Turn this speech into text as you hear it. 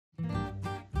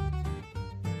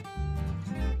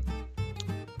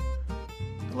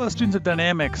Hello students of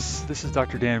dynamics, this is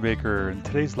Dr. Dan Baker, and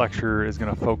today's lecture is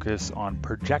going to focus on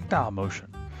projectile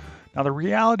motion. Now the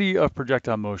reality of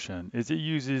projectile motion is it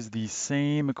uses the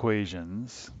same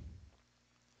equations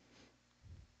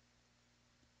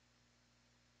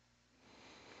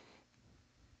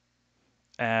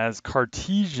as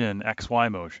Cartesian xy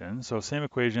motion, so same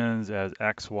equations as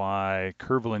xy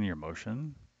curvilinear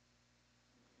motion.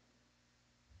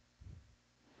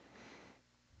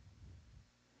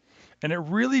 And it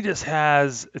really just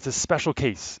it's a special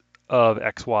case of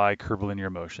xy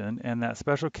curvilinear motion, and that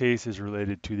special case is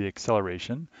related to the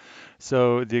acceleration.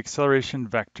 So the acceleration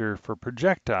vector for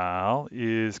projectile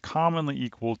is commonly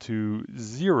equal to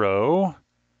 0,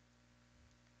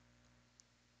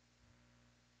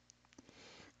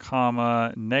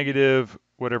 comma, negative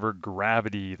whatever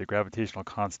gravity, the gravitational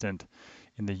constant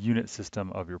in the unit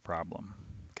system of your problem.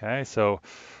 Okay, so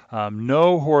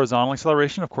no horizontal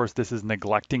acceleration. Of course, this is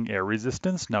neglecting air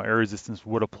resistance. Now, air resistance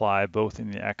would apply both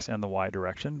in the x and the y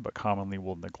direction, but commonly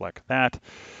we'll neglect that.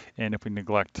 And if we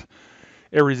neglect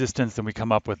air resistance, then we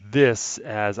come up with this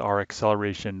as our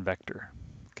acceleration vector.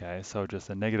 Okay, so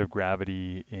just a negative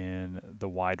gravity in the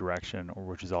y direction, or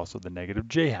which is also the negative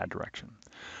j hat direction.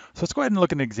 So let's go ahead and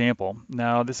look at an example.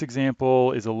 Now, this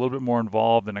example is a little bit more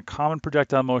involved than a common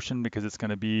projectile motion because it's going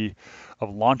to be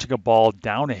of launching a ball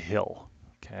down a hill.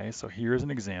 Okay, so here's an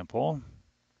example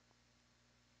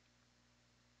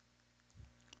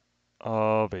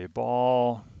of a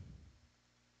ball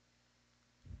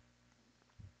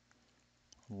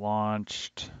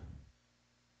launched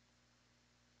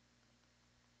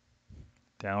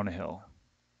down a hill.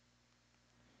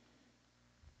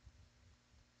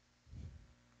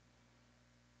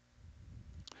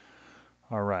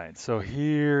 All right, so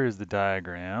here is the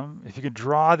diagram. If you could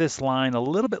draw this line a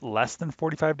little bit less than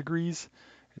 45 degrees,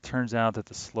 it turns out that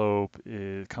the slope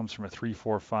comes from a 3,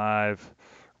 4, 5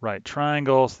 right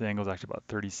triangle, so the angle is actually about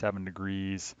 37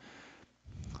 degrees.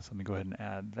 So let me go ahead and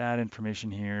add that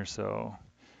information here. So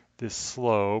this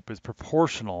slope is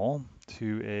proportional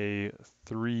to a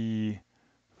 3,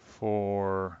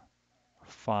 4,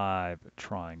 5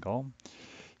 triangle.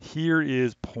 Here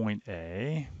is point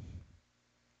A.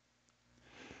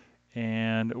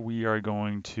 And we are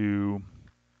going to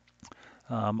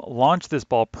launch this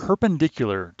ball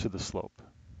perpendicular to the slope.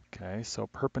 Okay, so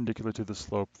perpendicular to the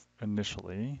slope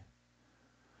initially.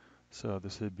 So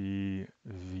this would be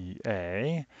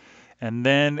VA. And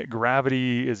then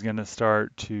gravity is going to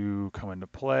start to come into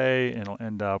play, and it'll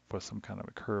end up with some kind of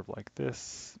a curve like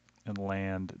this and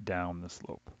land down the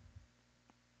slope.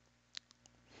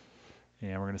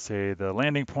 And we're going to say the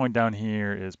landing point down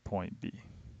here is point B.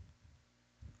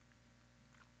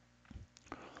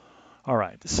 All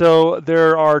right, so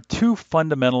there are two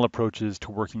fundamental approaches to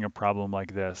working a problem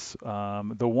like this.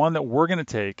 The one that we're going to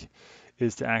take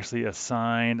is to actually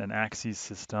assign an axis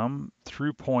system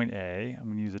through point A. I'm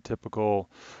going to use a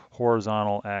typical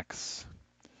horizontal x,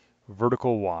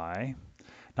 vertical y.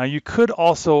 Now you could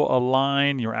also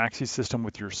align your axis system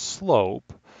with your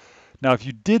slope. Now if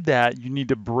you did that, you need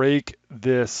to break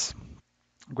this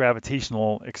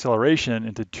gravitational acceleration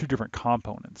into two different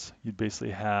components. You'd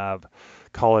basically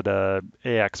call it a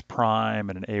ax prime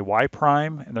and an ay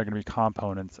prime, and they're going to be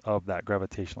components of that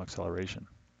gravitational acceleration.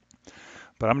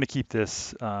 But I'm going to keep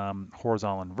this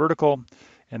horizontal and vertical,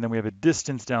 and then we have a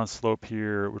distance down slope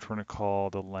here, which we're going to call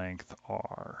the length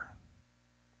r.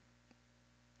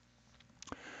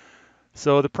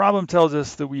 So the problem tells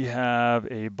us that we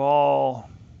have a ball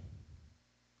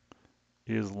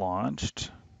is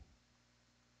launched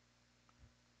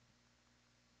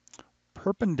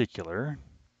perpendicular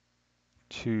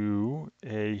to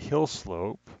a hill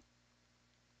slope,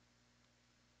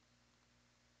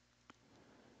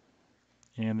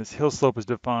 and this hill slope is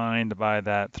defined by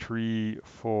that 3,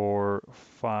 4,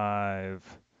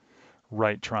 5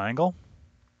 right triangle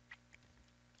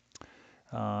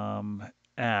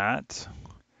at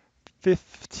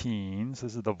 15, so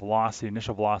this is the velocity,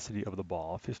 initial velocity of the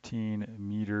ball, 15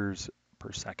 meters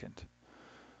per second.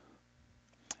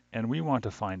 And we want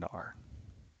to find r.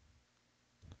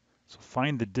 So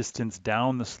find the distance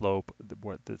down the slope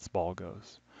where this ball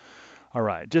goes. All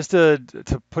right, just to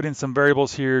put in some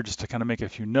variables here, just to kind of make a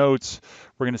few notes,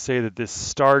 we're going to say that this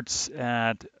starts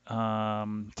at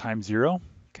time 0.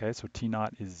 Okay, so t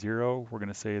naught is 0. We're going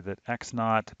to say that x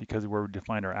naught, because where we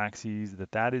define our axes,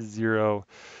 that is 0,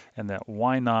 and that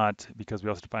y naught, because we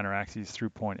also define our axes through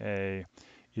point A,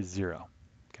 is 0.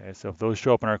 Okay, so if those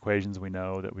show up in our equations, we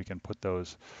know that we can put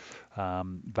those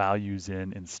values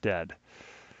in instead.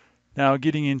 Now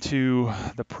getting into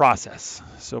the process.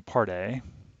 So part A.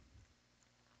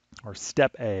 or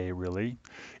step A really,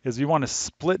 is we want to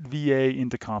split VA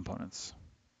into components.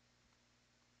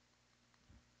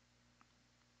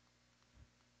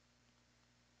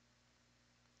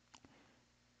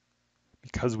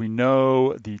 Because we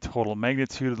know the total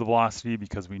magnitude of the velocity,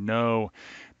 because we know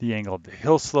the angle of the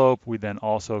hill slope, we then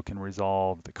also can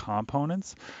resolve the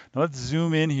components. Now let's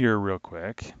zoom in here real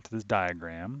quick to this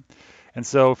diagram. And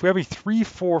so if we have a 3,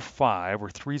 4, 5, where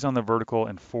 3 is on the vertical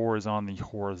and 4 is on the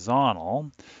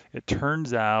horizontal, it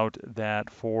turns out that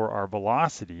for our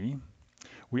velocity,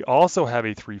 we also have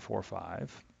a 3, 4,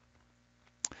 5.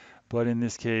 But in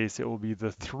this case, it will be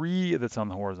the 3 that's on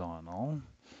the horizontal,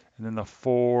 and then the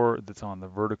 4 that's on the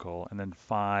vertical, and then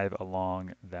 5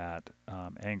 along that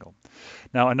angle.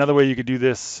 Now, another way you could do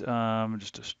this,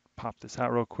 just to pop this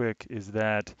out real quick, is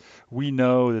that we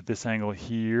know that this angle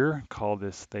here, call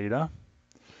this theta.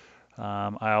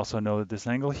 I also know that this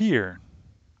angle here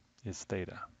is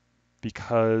theta,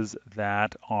 because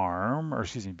that arm, or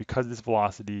excuse me, because this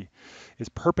velocity is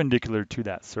perpendicular to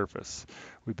that surface.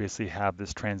 We basically have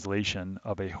this translation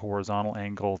of a horizontal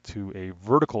angle to a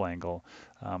vertical angle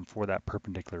for that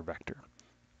perpendicular vector.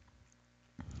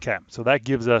 Okay, so that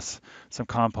gives us some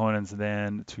components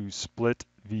then to split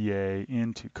VA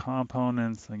into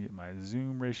components. Let me get my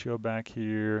zoom ratio back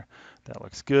here. That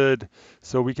looks good.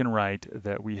 So we can write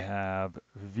that we have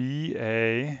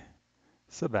VA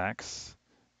sub x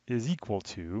is equal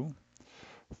to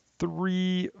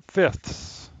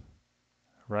 3/5,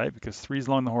 right? Because 3 is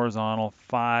along the horizontal,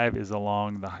 5 is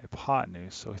along the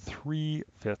hypotenuse. So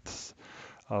 3/5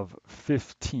 of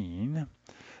 15.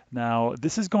 Now,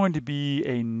 this is going to be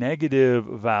a negative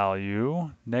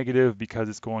value, negative because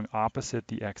it's going opposite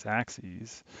the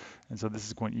x-axis. And so this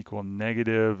is going to equal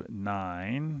negative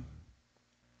 9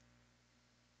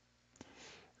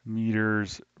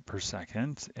 meters per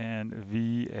second. And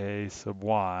VA sub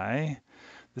y,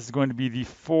 this is going to be the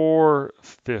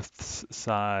 4/5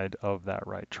 side of that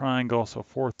right triangle. So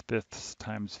 4/5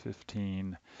 times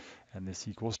 15, and this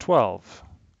equals 12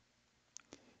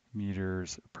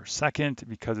 meters per second.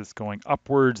 Because it's going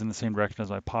upwards in the same direction as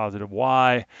my positive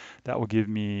y, that will give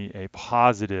me a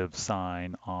positive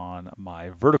sign on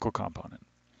my vertical component.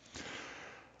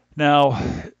 Now,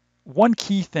 one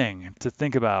key thing to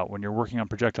think about when you're working on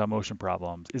projectile motion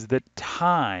problems is that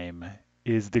time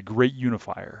is the great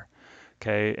unifier.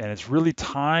 Okay, and it's really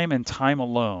time and time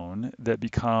alone that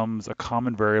becomes a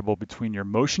common variable between your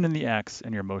motion in the x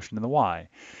and your motion in the y.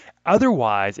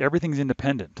 Otherwise, everything's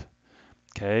independent.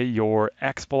 Okay, your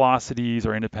x velocities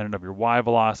are independent of your y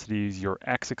velocities, your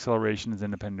x acceleration is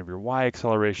independent of your y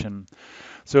acceleration.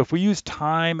 So if we use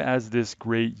time as this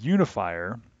great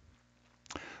unifier,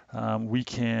 we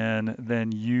can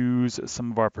then use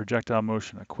some of our projectile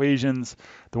motion equations.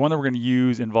 The one that we're going to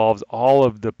use involves all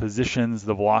of the positions,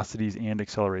 the velocities, and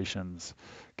accelerations.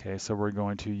 Okay, so we're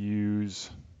going to use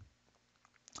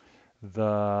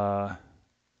the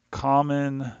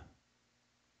common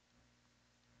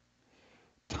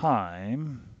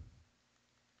time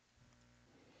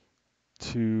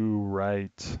to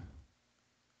write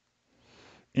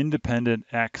independent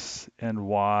x and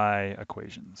y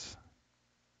equations.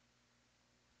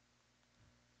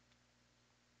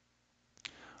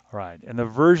 All right, and the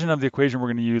version of the equation we're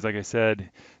going to use, like I said,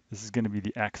 this is going to be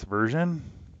the x version.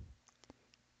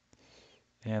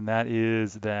 And that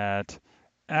is that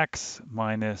x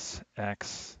minus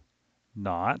x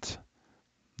naught,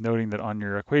 noting that on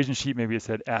your equation sheet, maybe it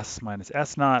said s minus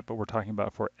s naught, but we're talking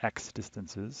about for x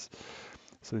distances.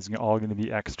 So these are all going to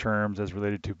be x terms as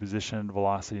related to position,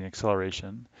 velocity, and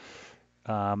acceleration.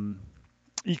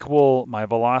 Equal my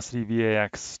velocity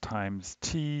Vax times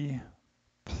t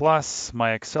plus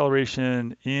my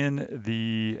acceleration in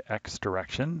the x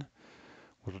direction,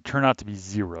 which will turn out to be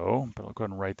 0, but I'll go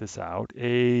ahead and write this out.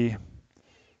 A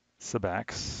sub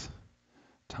x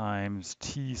times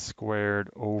t squared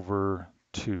over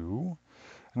 2. I'm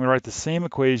going to write the same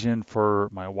equation for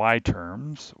my y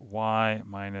terms. Y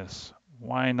minus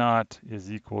y naught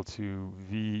is equal to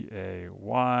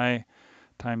Vay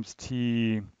times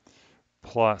t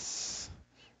plus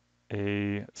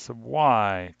a sub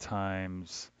y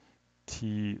times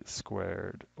t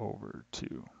squared over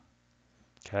 2.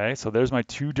 Okay, so there's my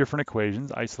two different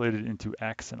equations, isolated into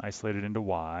x and isolated into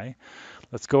y.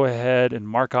 Let's go ahead and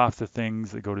mark off the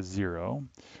things that go to 0.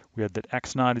 We have that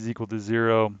x naught is equal to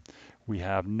 0. We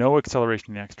have no acceleration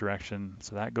in the x direction,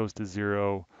 so that goes to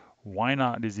 0. Y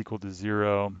naught is equal to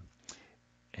 0.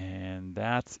 And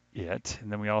that's it. And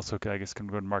then we also, I guess, can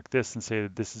go and mark this and say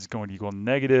that this is going to equal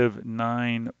negative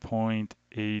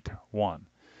 9.81.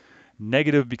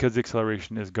 Negative because the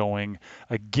acceleration is going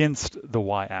against the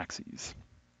y-axis.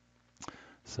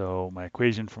 So my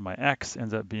equation for my x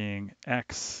ends up being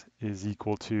x is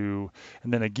equal to,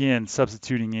 and then again,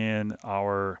 substituting in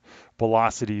our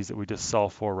velocities that we just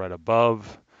solved for right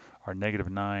above, our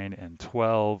 -9 and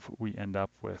 12, we end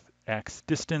up with x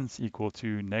distance equal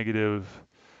to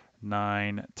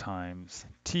 -9 times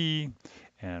t,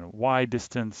 and y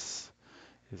distance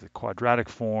is a quadratic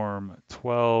form,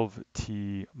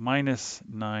 12t minus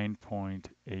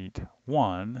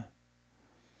 9.81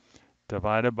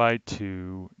 divided by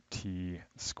 2t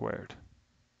squared.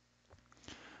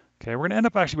 Okay, we're going to end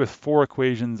up actually with 4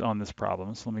 equations on this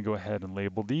problem. So let me go ahead and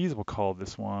label these. We'll call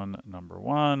this one number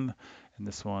 1 and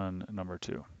this one number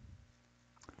 2.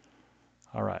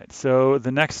 All right, so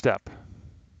the next step,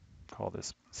 call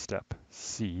this step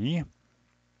C,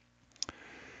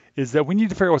 is that we need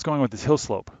to figure out what's going on with this hill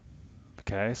slope.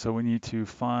 Okay, so we need to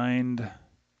find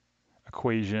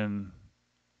equation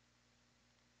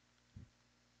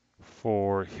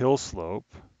for hill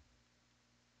slope.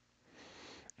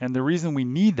 And the reason we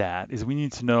need that is we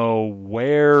need to know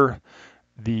where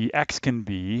the x can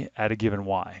be at a given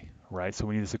y, right? So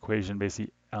we need this equation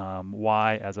basically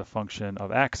y as a function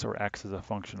of x or x as a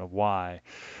function of y.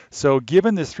 So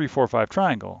given this 3, 4, 5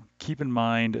 triangle, keep in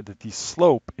mind that the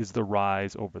slope is the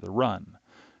rise over the run.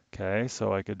 Okay,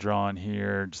 so I could draw in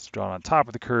here, just draw it on top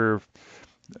of the curve,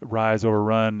 rise over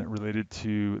run related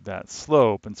to that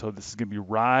slope. And so this is going to be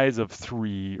rise of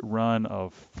 3, run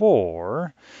of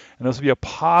 4. And this will be a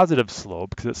positive slope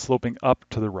because it's sloping up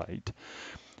to the right.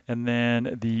 And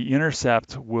then the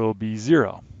intercept will be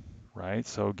 0, right?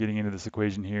 So getting into this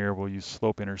equation here, we'll use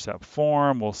slope-intercept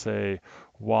form. We'll say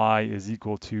y is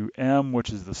equal to m, which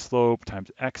is the slope, times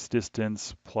x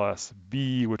distance, plus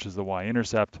b, which is the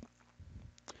y-intercept.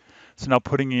 So now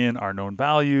putting in our known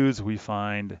values, we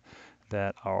find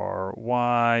that our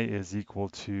y is equal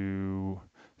to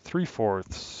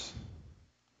 3/4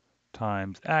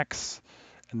 times x,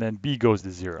 and then b goes to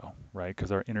 0, right?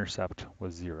 Because our intercept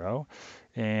was 0.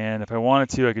 And if I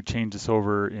wanted to, I could change this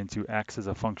over into x as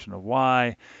a function of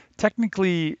y.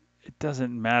 Technically, it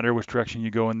doesn't matter which direction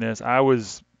you go in this. I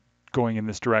was going in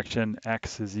this direction.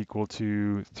 X is equal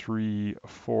to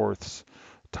 3/4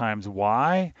 times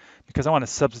y, because I want to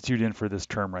substitute in for this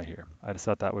term right here. I just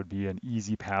thought that would be an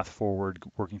easy path forward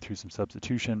working through some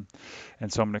substitution.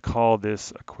 And so I'm going to call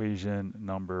this equation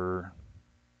number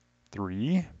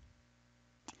 3.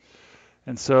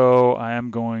 And so I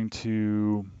am going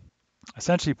to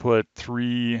essentially put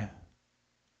 3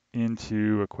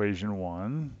 into equation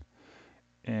 1.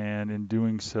 And in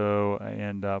doing so, I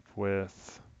end up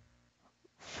with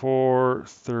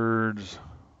 4/3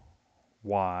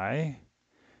 y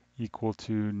equal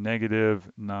to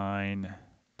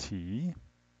 -9t.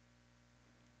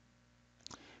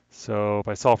 So if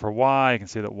I solve for y, I can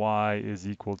say that y is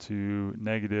equal to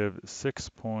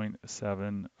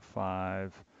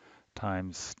 -6.75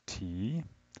 times t.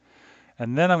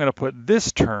 And then I'm going to put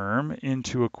this term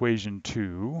into equation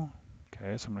 2.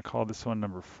 Okay, so I'm going to call this one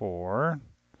number 4.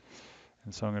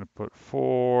 And so I'm going to put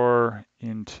 4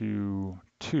 into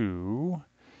 2.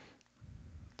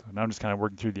 So now I'm just kind of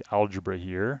working through the algebra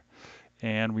here.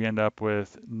 And we end up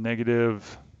with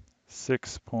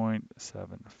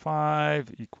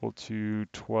 -6.75 equal to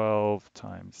 12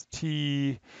 times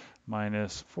t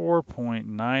minus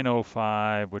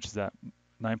 4.905, which is at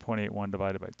 9.81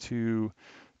 divided by 2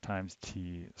 times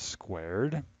t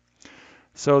squared.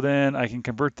 So then I can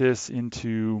convert this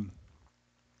into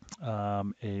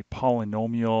a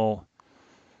polynomial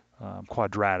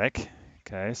quadratic.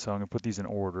 Okay, so I'm going to put these in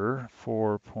order.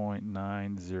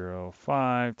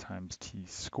 4.905 times t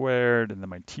squared, and then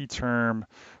my t term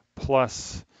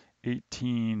plus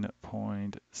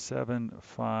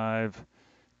 18.75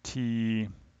 t.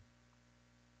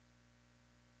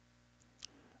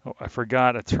 Oh, I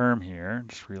forgot a term here.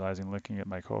 Just realizing looking at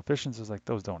my coefficients is like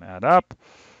those don't add up.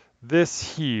 This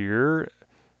here,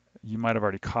 you might have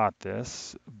already caught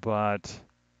this, but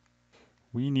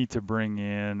we need to bring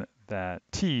in that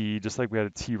t, just like we had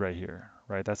a t right here,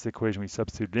 right? That's the equation we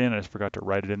substituted in. I just forgot to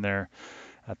write it in there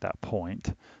at that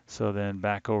point. So then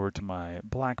back over to my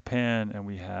black pen, and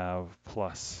we have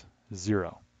plus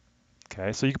 0.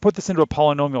 Okay, so you can put this into a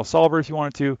polynomial solver if you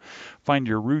wanted to, find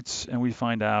your roots, and we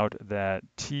find out that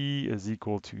t is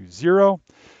equal to 0,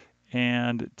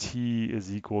 and t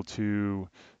is equal to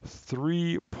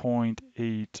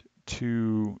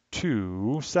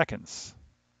 3.822 seconds.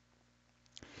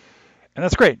 And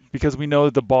that's great because we know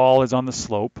that the ball is on the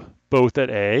slope, both at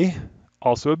A,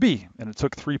 also at B. And it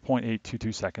took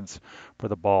 3.822 seconds for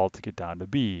the ball to get down to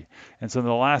B. And so in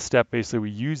the last step, basically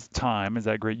we used time as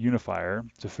that great unifier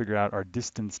to figure out our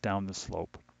distance down the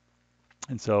slope.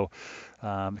 And so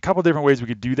a couple different ways we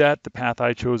could do that. The path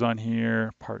I chose on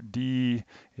here, part D,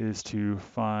 is to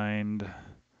find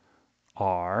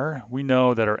r. We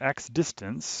know that our x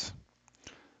distance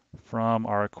from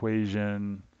our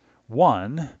equation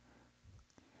 1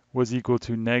 was equal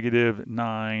to negative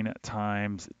 9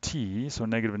 times t, so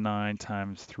negative 9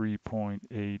 times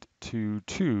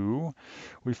 3.822.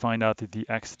 We find out that the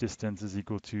x distance is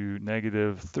equal to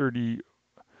negative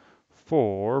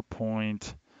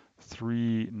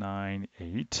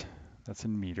 34.398. That's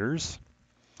in meters.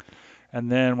 And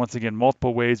then once again,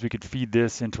 multiple ways we could feed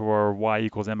this into our y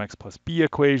equals mx plus b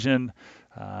equation.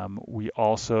 We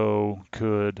also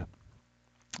could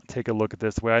take a look at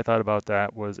this. The way I thought about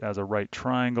that was as a right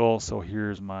triangle. So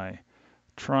here's my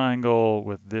triangle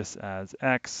with this as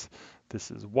x,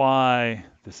 this is y,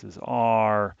 this is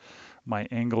r. My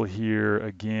angle here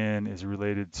again is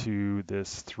related to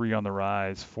this 3 on the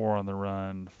rise, 4 on the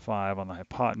run, 5 on the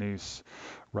hypotenuse,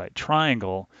 right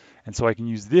triangle. And so I can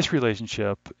use this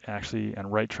relationship actually and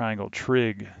right triangle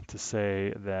trig to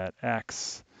say that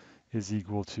x is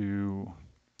equal to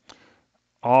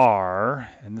r,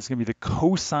 and this is going to be the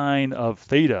cosine of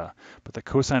theta, but the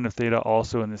cosine of theta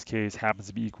also in this case happens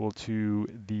to be equal to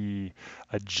the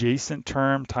adjacent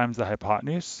term times the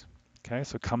hypotenuse. Okay,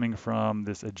 so coming from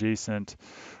this adjacent,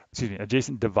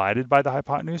 adjacent divided by the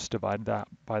hypotenuse, by the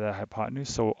hypotenuse,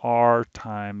 so r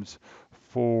times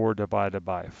 4 divided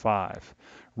by 5.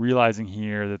 Realizing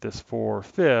here that this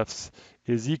 4/5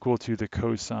 is equal to the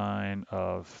cosine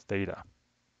of theta.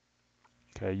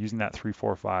 Okay, using that 3,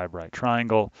 4, 5 right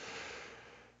triangle.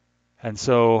 And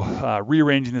so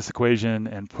rearranging this equation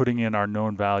and putting in our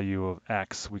known value of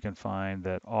x, we can find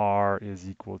that r is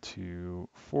equal to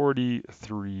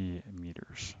 43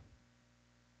 meters.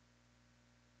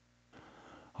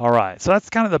 All right, so that's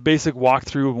kind of the basic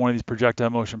walkthrough of one of these projectile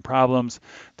motion problems.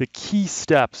 The key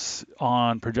steps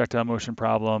on projectile motion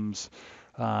problems,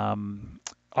 on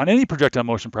any projectile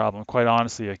motion problem, quite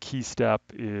honestly, a key step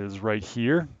is right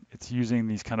here. It's using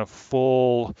these kind of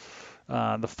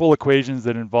the full equations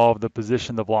that involve the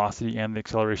position, the velocity, and the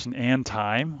acceleration and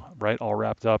time, right, all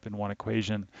wrapped up in one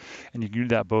equation. And you can do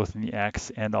that both in the x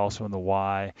and also in the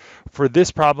y. For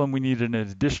this problem, we need an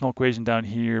additional equation down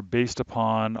here based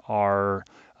upon our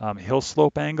hill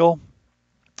slope angle.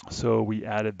 So we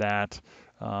added that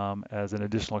as an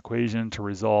additional equation to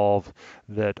resolve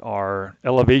that our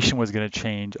elevation was going to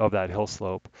change of that hill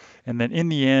slope. And then in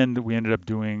the end, we ended up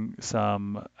doing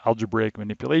some algebraic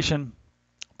manipulation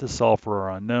to solve for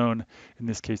our unknown. In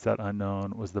this case, that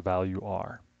unknown was the value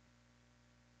r.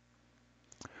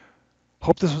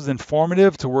 Hope this was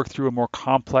informative to work through a more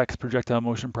complex projectile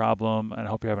motion problem, and I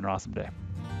hope you have an awesome day.